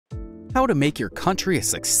How to make your country a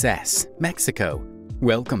success, Mexico.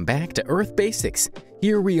 Welcome back to Earth Basics.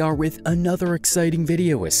 Here we are with another exciting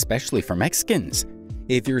video, especially for Mexicans.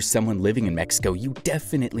 If you're someone living in Mexico, you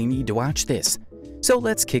definitely need to watch this. So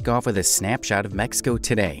let's kick off with a snapshot of Mexico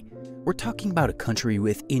today. We're talking about a country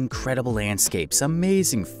with incredible landscapes,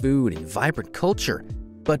 amazing food, and vibrant culture.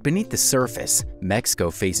 But beneath the surface,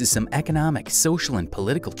 Mexico faces some economic, social, and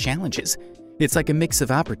political challenges. It's like a mix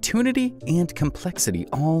of opportunity and complexity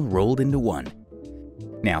all rolled into one.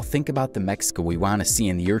 Now think about the Mexico we want to see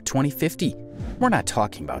in the year 2050. We're not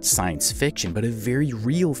talking about science fiction, but a very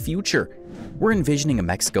real future. We're envisioning a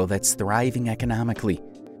Mexico that's thriving economically,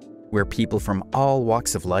 where people from all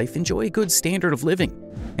walks of life enjoy a good standard of living,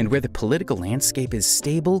 and where the political landscape is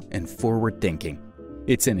stable and forward-thinking.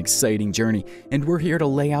 It's an exciting journey, and we're here to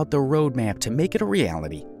lay out the roadmap to make it a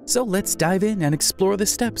reality. So let's dive in and explore the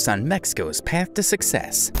steps on Mexico's path to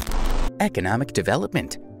success. Economic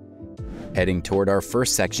development. Heading toward our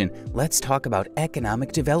first section, let's talk about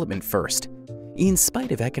economic development first. In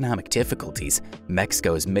spite of economic difficulties,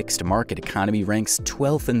 Mexico's mixed market economy ranks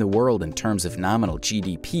 12th in the world in terms of nominal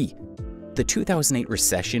GDP. The 2008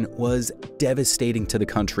 recession was devastating to the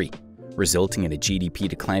country, resulting in a GDP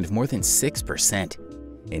decline of more than 6%.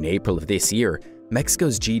 In April of this year,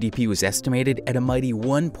 Mexico's GDP was estimated at a mighty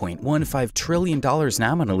 $1.15 trillion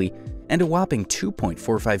nominally and a whopping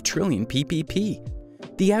 $2.45 trillion PPP.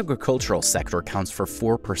 The agricultural sector accounts for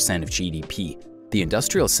 4% of GDP. The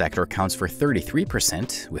industrial sector accounts for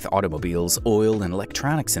 33%, with automobiles, oil, and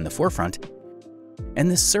electronics in the forefront.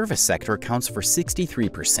 And the service sector accounts for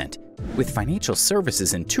 63%, with financial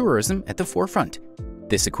services and tourism at the forefront.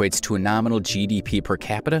 This equates to a nominal GDP per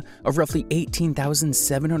capita of roughly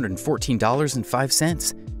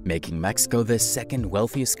 $18,714.05, making Mexico the second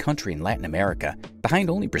wealthiest country in Latin America, behind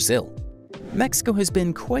only Brazil. Mexico has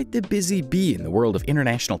been quite the busy bee in the world of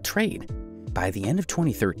international trade. By the end of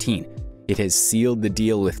 2013, it has sealed the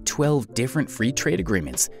deal with 12 different free trade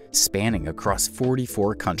agreements spanning across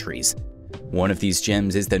 44 countries. One of these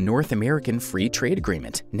gems is the North American Free Trade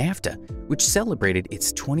Agreement, NAFTA, which celebrated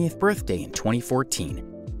its 20th birthday in 2014.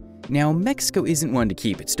 Now, Mexico isn't one to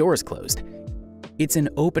keep its doors closed. It's an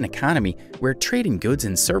open economy where trading goods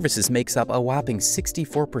and services makes up a whopping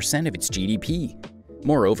 64% of its GDP.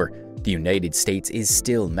 Moreover, the United States is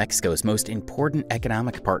still Mexico's most important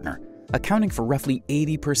economic partner, accounting for roughly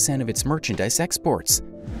 80% of its merchandise exports.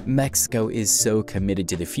 Mexico is so committed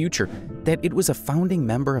to the future that it was a founding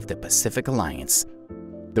member of the Pacific Alliance.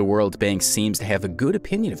 The World Bank seems to have a good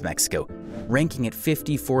opinion of Mexico, ranking it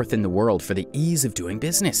 54th in the world for the ease of doing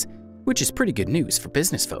business, which is pretty good news for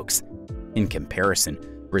business folks. In comparison,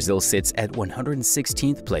 Brazil sits at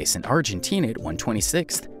 116th place and Argentina at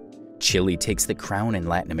 126th. Chile takes the crown in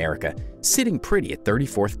Latin America, sitting pretty at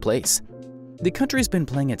 34th place. The country's been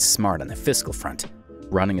playing it smart on the fiscal front,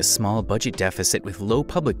 running a small budget deficit with low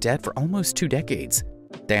public debt for almost 2 decades.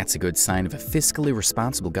 That's a good sign of a fiscally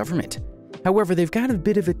responsible government. However, they've got a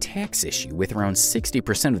bit of a tax issue with around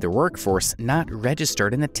 60% of their workforce not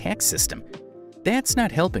registered in the tax system. That's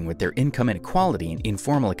not helping with their income inequality and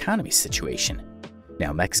informal economy situation.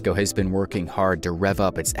 Now, Mexico has been working hard to rev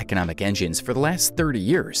up its economic engines for the last 30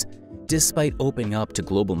 years, despite opening up to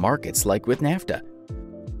global markets like with NAFTA.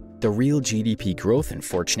 The real GDP growth,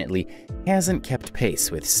 unfortunately, hasn't kept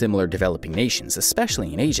pace with similar developing nations,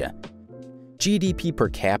 especially in Asia. GDP per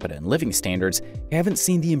capita and living standards haven't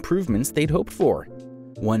seen the improvements they'd hoped for.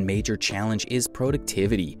 One major challenge is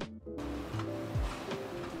productivity.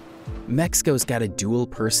 Mexico's got a dual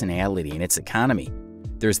personality in its economy.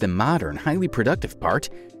 There's the modern, highly productive part,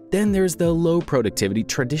 then there's the low productivity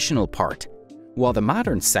traditional part. While the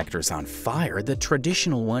modern sector's on fire, the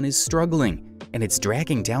traditional one is struggling, and it's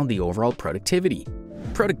dragging down the overall productivity.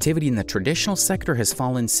 Productivity in the traditional sector has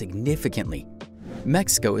fallen significantly.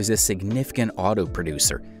 Mexico is a significant auto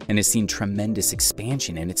producer and has seen tremendous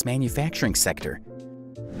expansion in its manufacturing sector.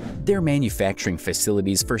 There are manufacturing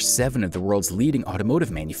facilities for 7 of the world's leading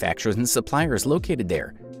automotive manufacturers and suppliers located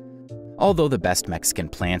there. Although the best Mexican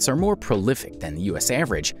plants are more prolific than the US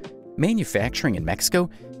average, manufacturing in Mexico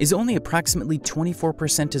is only approximately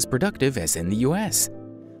 24% as productive as in the US.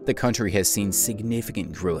 The country has seen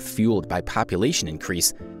significant growth fueled by population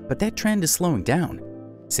increase, but that trend is slowing down.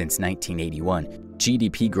 Since 1981,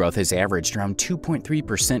 GDP growth has averaged around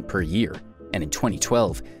 2.3% per year, and in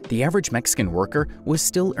 2012, the average Mexican worker was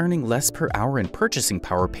still earning less per hour in purchasing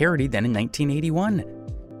power parity than in 1981.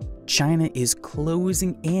 China is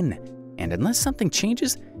closing in, and unless something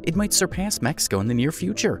changes, it might surpass Mexico in the near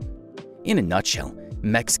future. In a nutshell,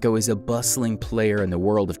 Mexico is a bustling player in the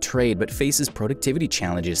world of trade but faces productivity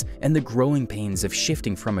challenges and the growing pains of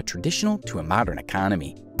shifting from a traditional to a modern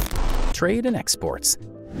economy. trade and exports.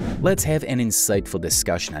 Let's have an insightful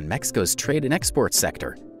discussion on Mexico's trade and export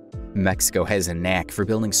sector. Mexico has a knack for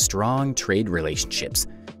building strong trade relationships,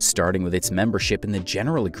 starting with its membership in the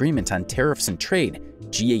General Agreement on Tariffs and Trade,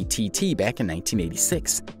 GATT, back in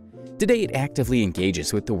 1986. Today, it actively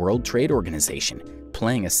engages with the World Trade Organization,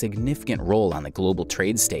 playing a significant role on the global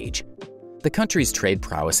trade stage. The country's trade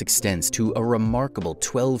prowess extends to a remarkable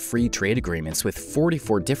 12 free trade agreements with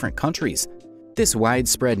 44 different countries. This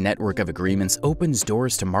widespread network of agreements opens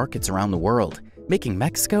doors to markets around the world, making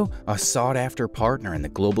Mexico a sought-after partner in the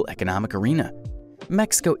global economic arena.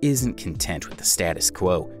 Mexico isn't content with the status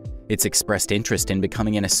quo. It's expressed interest in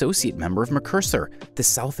becoming an associate member of Mercosur, the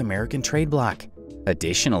South American trade bloc.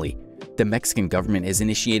 Additionally, the Mexican government has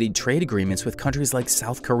initiated trade agreements with countries like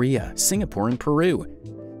South Korea, Singapore, and Peru.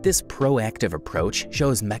 This proactive approach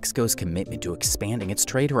shows Mexico's commitment to expanding its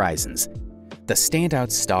trade horizons. The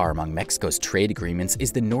standout star among Mexico's trade agreements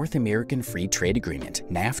is the North American Free Trade Agreement,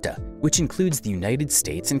 NAFTA, which includes the United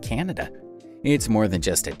States and Canada. It's more than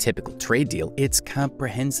just a typical trade deal, it's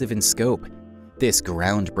comprehensive in scope. This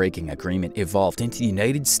groundbreaking agreement evolved into the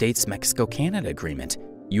United States-Mexico-Canada Agreement,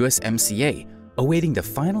 USMCA, awaiting the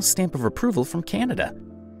final stamp of approval from Canada.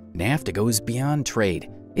 NAFTA goes beyond trade.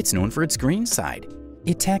 It's known for its green side.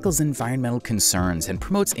 It tackles environmental concerns and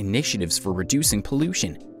promotes initiatives for reducing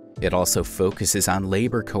pollution. It also focuses on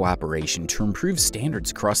labor cooperation to improve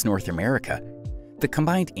standards across North America. The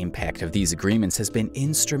combined impact of these agreements has been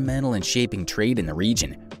instrumental in shaping trade in the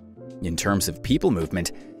region. In terms of people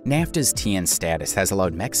movement, NAFTA's TN status has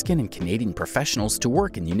allowed Mexican and Canadian professionals to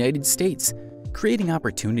work in the United States, creating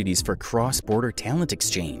opportunities for cross-border talent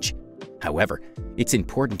exchange. However, it's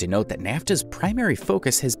important to note that NAFTA's primary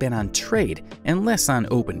focus has been on trade and less on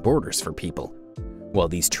open borders for people. While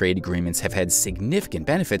these trade agreements have had significant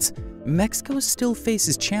benefits, Mexico still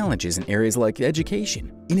faces challenges in areas like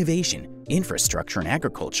education, innovation, infrastructure, and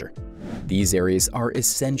agriculture. These areas are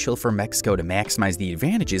essential for Mexico to maximize the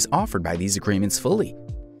advantages offered by these agreements fully.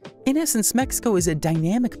 In essence, Mexico is a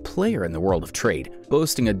dynamic player in the world of trade,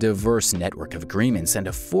 boasting a diverse network of agreements and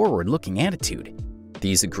a forward-looking attitude.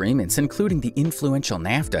 These agreements, including the influential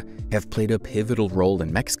NAFTA, have played a pivotal role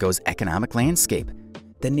in Mexico's economic landscape.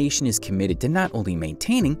 The nation is committed to not only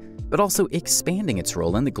maintaining, but also expanding its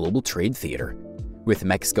role in the global trade theater. With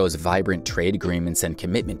Mexico's vibrant trade agreements and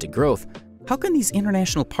commitment to growth, how can these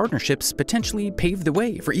international partnerships potentially pave the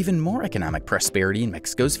way for even more economic prosperity in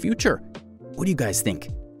Mexico's future? What do you guys think?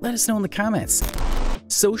 Let us know in the comments.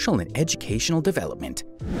 Social and educational development.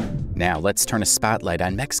 Now let's turn a spotlight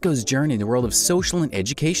on Mexico's journey in the world of social and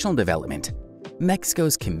educational development.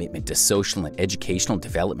 Mexico's commitment to social and educational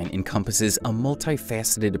development encompasses a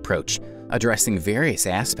multifaceted approach, addressing various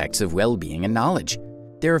aspects of well-being and knowledge.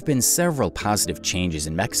 There have been several positive changes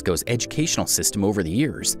in Mexico's educational system over the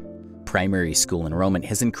years. Primary school enrollment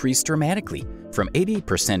has increased dramatically, from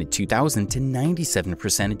 88% in 2000 to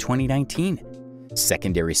 97% in 2019.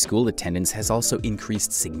 Secondary school attendance has also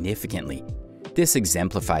increased significantly. This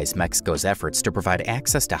exemplifies Mexico's efforts to provide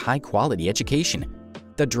access to high-quality education.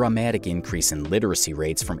 The dramatic increase in literacy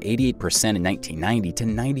rates from 88% in 1990 to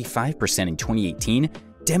 95% in 2018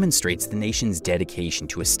 demonstrates the nation's dedication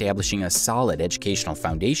to establishing a solid educational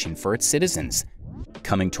foundation for its citizens.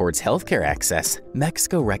 Coming towards healthcare access,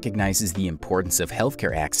 Mexico recognizes the importance of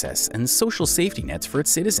healthcare access and social safety nets for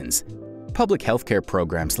its citizens. Public healthcare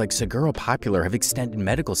programs like Seguro Popular have extended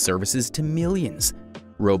medical services to millions.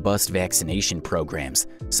 Robust vaccination programs,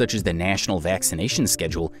 such as the National Vaccination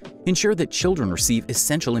Schedule, ensure that children receive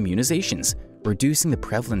essential immunizations, reducing the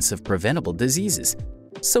prevalence of preventable diseases.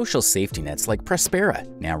 Social safety nets like Prospera,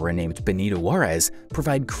 now renamed Benito Juarez,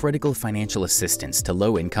 provide critical financial assistance to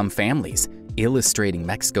low-income families, illustrating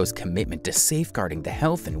Mexico's commitment to safeguarding the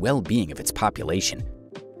health and well-being of its population.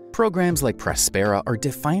 Programs like Prospera are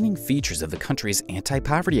defining features of the country's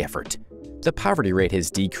anti-poverty effort. The poverty rate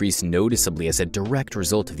has decreased noticeably as a direct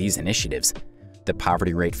result of these initiatives. The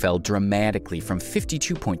poverty rate fell dramatically from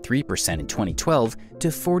 52.3% in 2012 to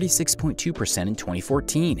 46.2% in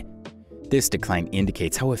 2014. This decline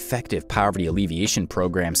indicates how effective poverty alleviation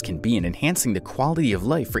programs can be in enhancing the quality of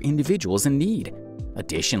life for individuals in need.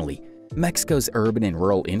 Additionally, Mexico's urban and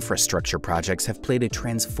rural infrastructure projects have played a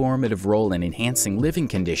transformative role in enhancing living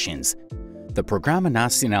conditions. The Programa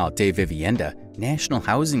Nacional de Vivienda, National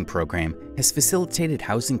Housing Program, has facilitated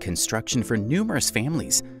housing construction for numerous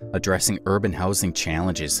families, addressing urban housing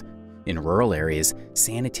challenges. In rural areas,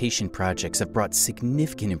 sanitation projects have brought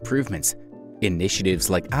significant improvements. Initiatives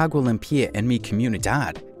like Agua Limpia en mi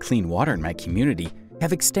comunidad, Clean Water in My Community,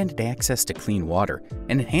 have extended access to clean water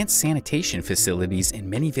and enhanced sanitation facilities in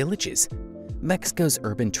many villages. Mexico's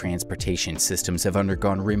urban transportation systems have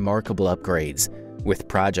undergone remarkable upgrades, with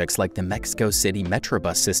projects like the Mexico City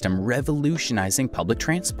Metrobus system revolutionizing public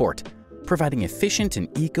transport, providing efficient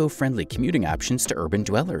and eco-friendly commuting options to urban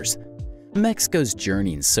dwellers. Mexico's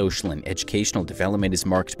journey in social and educational development is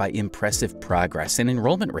marked by impressive progress in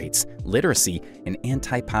enrollment rates, literacy, and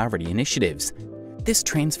anti-poverty initiatives. This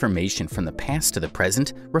transformation from the past to the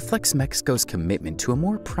present reflects Mexico's commitment to a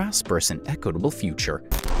more prosperous and equitable future.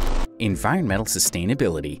 Environmental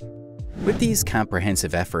sustainability. With these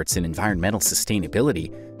comprehensive efforts in environmental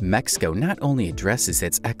sustainability, Mexico not only addresses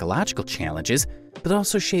its ecological challenges, but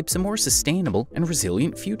also shapes a more sustainable and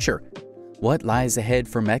resilient future. What lies ahead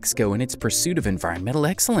for Mexico in its pursuit of environmental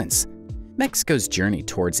excellence? Mexico's journey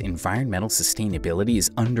towards environmental sustainability is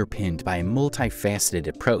underpinned by a multifaceted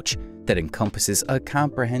approach that encompasses a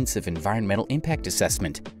comprehensive environmental impact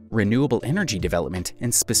assessment, renewable energy development,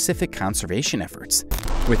 and specific conservation efforts.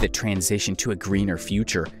 With a transition to a greener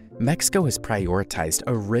future, Mexico has prioritized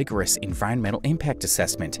a rigorous environmental impact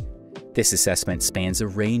assessment. This assessment spans a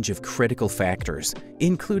range of critical factors,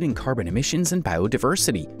 including carbon emissions and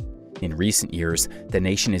biodiversity. In recent years, the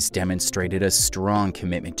nation has demonstrated a strong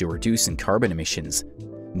commitment to reducing carbon emissions.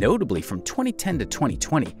 Notably, from 2010 to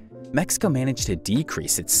 2020, Mexico managed to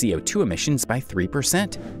decrease its CO2 emissions by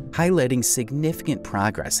 3%, highlighting significant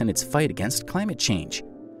progress in its fight against climate change.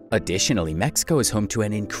 Additionally, Mexico is home to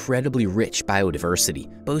an incredibly rich biodiversity,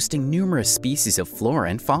 boasting numerous species of flora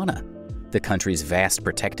and fauna. The country's vast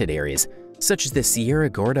protected areas, such as the Sierra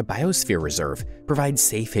Gorda Biosphere Reserve, provide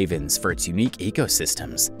safe havens for its unique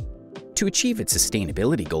ecosystems. To achieve its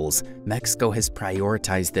sustainability goals, Mexico has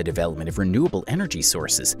prioritized the development of renewable energy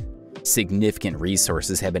sources. Significant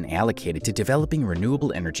resources have been allocated to developing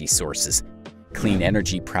renewable energy sources. Clean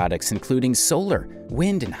energy products including solar,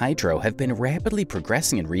 wind, and hydro have been rapidly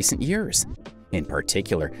progressing in recent years. In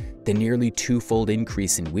particular, the nearly twofold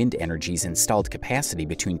increase in wind energy's installed capacity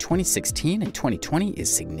between 2016 and 2020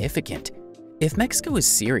 is significant. If Mexico is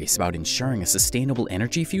serious about ensuring a sustainable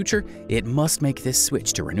energy future, it must make this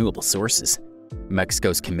switch to renewable sources.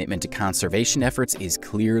 Mexico's commitment to conservation efforts is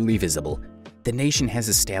clearly visible. The nation has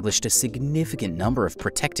established a significant number of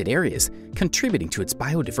protected areas, contributing to its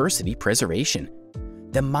biodiversity preservation.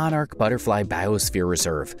 The Monarch Butterfly Biosphere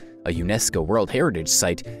Reserve, a UNESCO World Heritage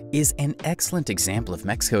Site, is an excellent example of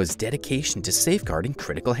Mexico's dedication to safeguarding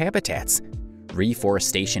critical habitats.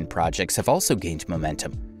 Reforestation projects have also gained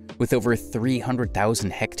momentum, with over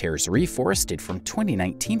 300,000 hectares reforested from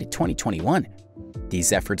 2019 to 2021.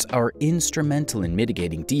 These efforts are instrumental in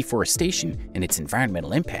mitigating deforestation and its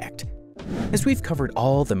environmental impact. As we've covered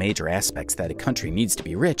all the major aspects that a country needs to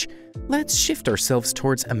be rich, let's shift ourselves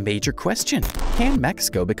towards a major question. Can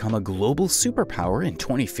Mexico become a global superpower in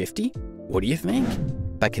 2050? What do you think?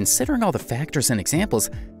 By considering all the factors and examples,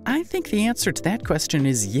 I think the answer to that question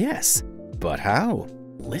is yes. But how?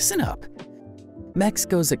 Listen up.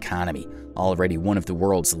 Mexico's economy, already one of the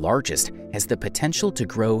world's largest, has the potential to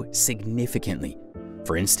grow significantly.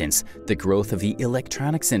 For instance, the growth of the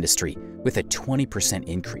electronics industry, with a 20%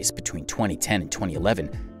 increase between 2010 and 2011,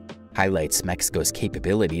 highlights Mexico's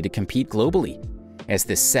capability to compete globally. As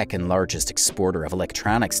the second largest exporter of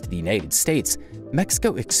electronics to the United States,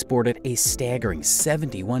 Mexico exported a staggering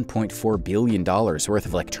 $71.4 billion worth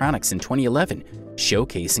of electronics in 2011,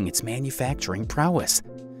 showcasing its manufacturing prowess.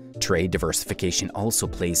 Trade diversification also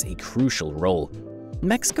plays a crucial role.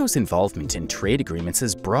 Mexico's involvement in trade agreements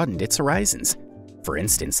has broadened its horizons. For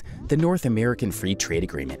instance, the North American Free Trade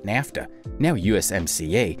Agreement, NAFTA, now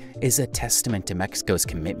USMCA, is a testament to Mexico's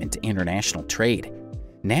commitment to international trade.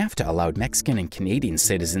 NAFTA allowed Mexican and Canadian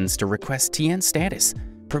citizens to request TN status,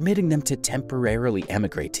 permitting them to temporarily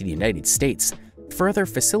emigrate to the United States, further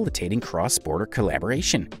facilitating cross-border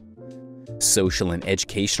collaboration. Social and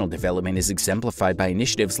educational development is exemplified by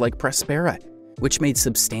initiatives like Prospera, which made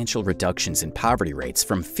substantial reductions in poverty rates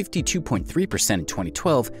from 52.3% in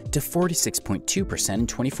 2012 to 46.2% in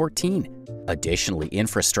 2014. Additionally,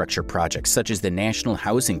 infrastructure projects such as the National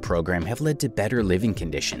Housing Program have led to better living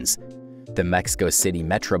conditions. The Mexico City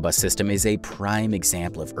Metrobus system is a prime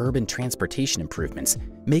example of urban transportation improvements,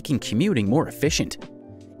 making commuting more efficient.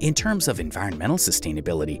 In terms of environmental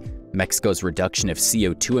sustainability, Mexico's reduction of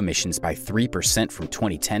CO2 emissions by 3% from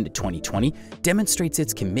 2010 to 2020 demonstrates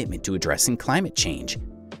its commitment to addressing climate change.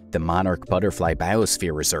 The Monarch Butterfly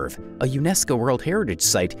Biosphere Reserve, a UNESCO World Heritage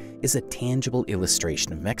Site, is a tangible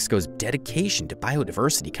illustration of Mexico's dedication to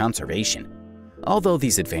biodiversity conservation. Although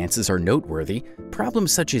these advances are noteworthy,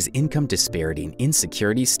 problems such as income disparity and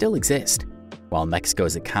insecurity still exist. While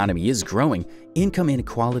Mexico's economy is growing, income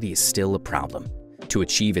inequality is still a problem. To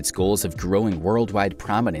achieve its goals of growing worldwide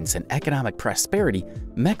prominence and economic prosperity,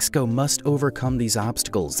 Mexico must overcome these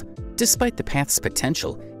obstacles. Despite the path's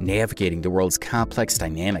potential, navigating the world's complex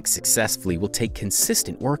dynamics successfully will take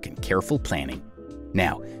consistent work and careful planning.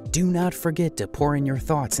 Now, do not forget to pour in your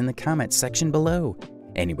thoughts in the comments section below.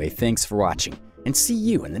 Anyway, thanks for watching, and see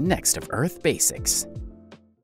you in the next of Earth Basics.